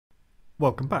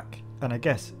Welcome back, and I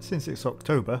guess since it's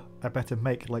October, I better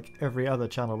make like every other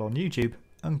channel on YouTube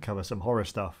and cover some horror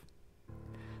stuff.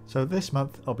 So this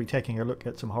month I'll be taking a look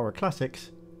at some horror classics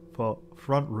for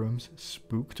Front Room's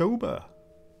Spooktober.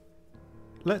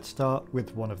 Let's start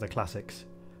with one of the classics,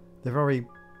 the very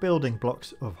building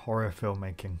blocks of horror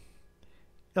filmmaking.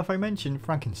 If I mention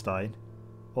Frankenstein,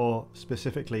 or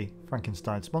specifically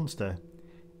Frankenstein's monster,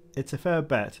 it's a fair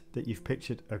bet that you've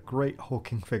pictured a great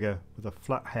hulking figure with a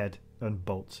flat head and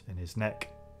bolts in his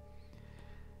neck.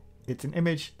 It's an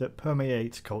image that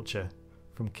permeates culture,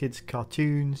 from kids'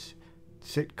 cartoons,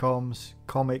 sitcoms,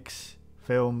 comics,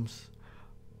 films,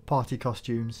 party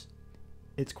costumes.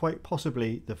 It's quite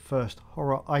possibly the first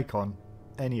horror icon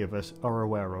any of us are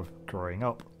aware of growing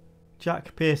up.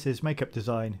 Jack Pierce's makeup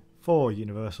design for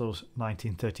Universal's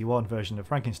 1931 version of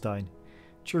Frankenstein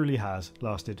truly has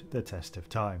lasted the test of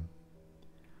time.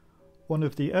 One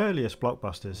of the earliest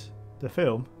blockbusters, the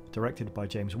film, directed by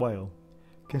James Whale,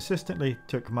 consistently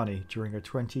took money during a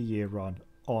 20-year run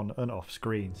on and off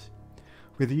screens,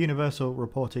 with Universal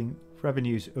reporting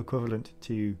revenues equivalent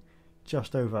to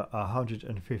just over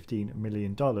 $115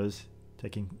 million,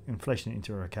 taking inflation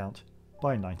into account, by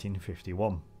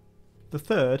 1951. The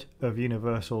third of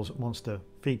Universal's monster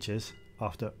features,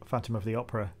 after Phantom of the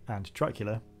Opera and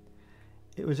Dracula,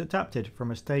 it was adapted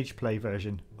from a stage play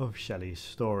version of Shelley's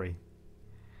story.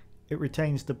 It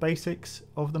retains the basics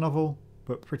of the novel,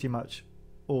 but pretty much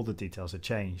all the details are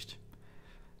changed.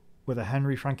 With a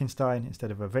Henry Frankenstein instead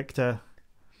of a Victor,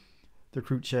 the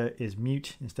creature is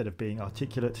mute instead of being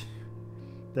articulate.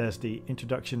 There's the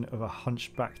introduction of a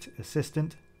hunchbacked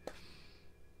assistant,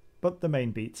 but the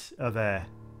main beats are there.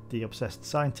 The obsessed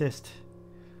scientist,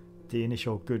 the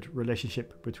initial good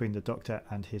relationship between the Doctor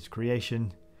and his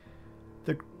creation,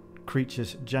 the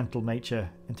creature's gentle nature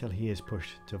until he is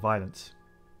pushed to violence.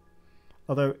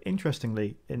 Although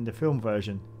interestingly, in the film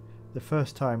version, the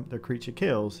first time the creature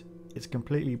kills is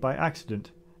completely by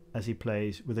accident as he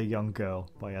plays with a young girl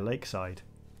by a lakeside.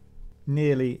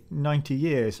 Nearly 90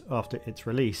 years after its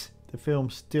release, the film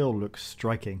still looks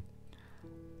striking.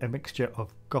 A mixture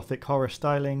of gothic horror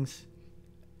stylings,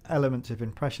 elements of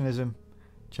impressionism,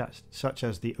 such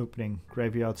as the opening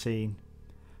graveyard scene,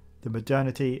 the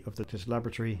modernity of the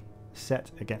laboratory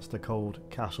set against the cold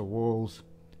castle walls,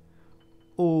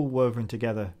 all woven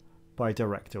together by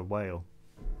director Whale.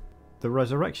 The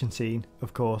resurrection scene,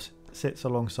 of course, sits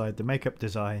alongside the makeup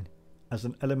design as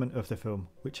an element of the film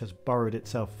which has burrowed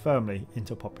itself firmly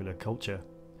into popular culture.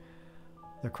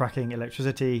 The cracking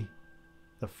electricity,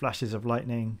 the flashes of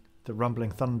lightning, the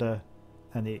rumbling thunder,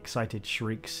 and the excited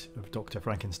shrieks of Dr.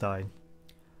 Frankenstein.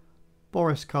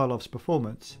 Boris Karloff's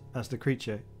performance as the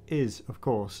creature is, of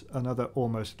course, another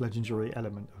almost legendary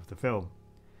element of the film.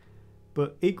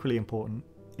 But equally important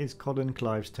is Colin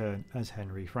Clive's turn as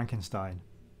Henry Frankenstein.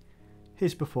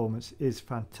 His performance is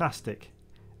fantastic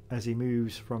as he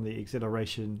moves from the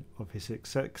exhilaration of his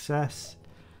success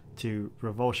to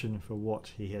revulsion for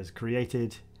what he has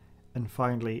created, and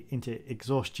finally into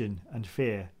exhaustion and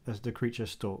fear as the creature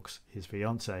stalks his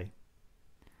fiancée.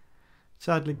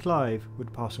 Sadly, Clive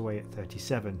would pass away at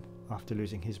 37 after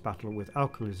losing his battle with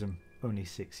alcoholism only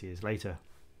 6 years later.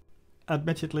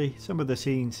 Admittedly, some of the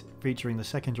scenes featuring the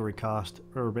secondary cast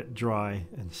are a bit dry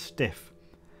and stiff,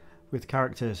 with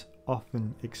characters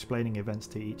often explaining events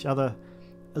to each other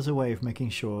as a way of making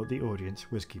sure the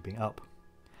audience was keeping up.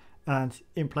 And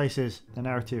in places, the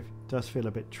narrative does feel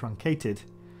a bit truncated,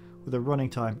 with a running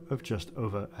time of just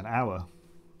over an hour.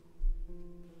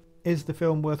 Is the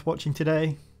film worth watching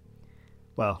today?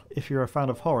 Well, if you're a fan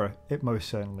of horror, it most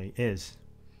certainly is.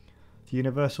 The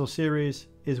Universal series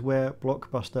is where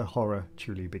blockbuster horror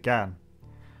truly began,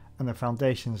 and the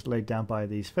foundations laid down by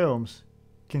these films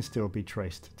can still be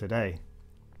traced today.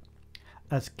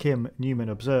 As Kim Newman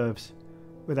observes,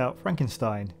 without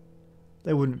Frankenstein,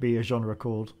 there wouldn't be a genre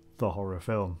called the horror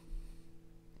film.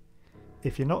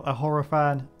 If you're not a horror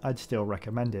fan, I'd still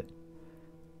recommend it.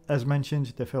 As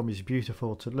mentioned, the film is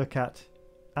beautiful to look at,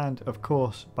 and of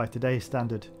course, by today's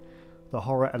standard, the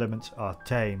horror elements are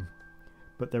tame,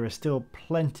 but there is still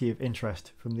plenty of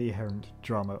interest from the inherent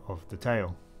drama of the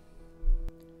tale.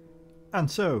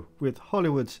 And so, with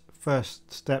Hollywood's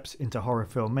first steps into horror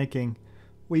filmmaking,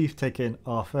 we've taken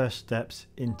our first steps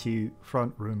into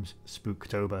Front Room's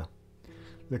Spooktober.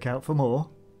 Look out for more,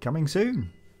 coming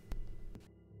soon!